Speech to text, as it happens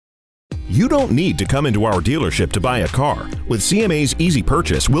You don't need to come into our dealership to buy a car. With CMA's Easy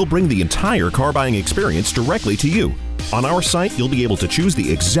Purchase, we'll bring the entire car buying experience directly to you. On our site, you'll be able to choose the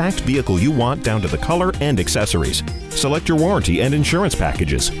exact vehicle you want down to the color and accessories. Select your warranty and insurance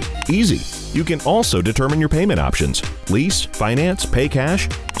packages. Easy. You can also determine your payment options. Lease, finance, pay cash.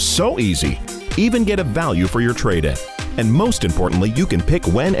 So easy. Even get a value for your trade-in. And most importantly, you can pick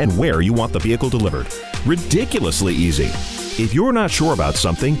when and where you want the vehicle delivered. Ridiculously easy. If you're not sure about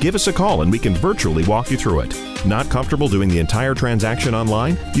something, give us a call and we can virtually walk you through it. Not comfortable doing the entire transaction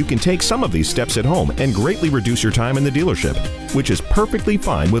online? You can take some of these steps at home and greatly reduce your time in the dealership, which is perfectly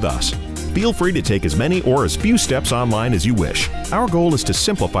fine with us. Feel free to take as many or as few steps online as you wish. Our goal is to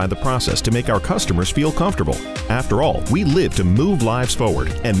simplify the process to make our customers feel comfortable. After all, we live to move lives forward,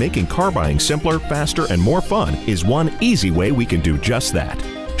 and making car buying simpler, faster, and more fun is one easy way we can do just that.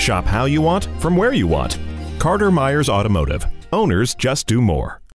 Shop how you want, from where you want. Carter Myers Automotive. Owners just do more.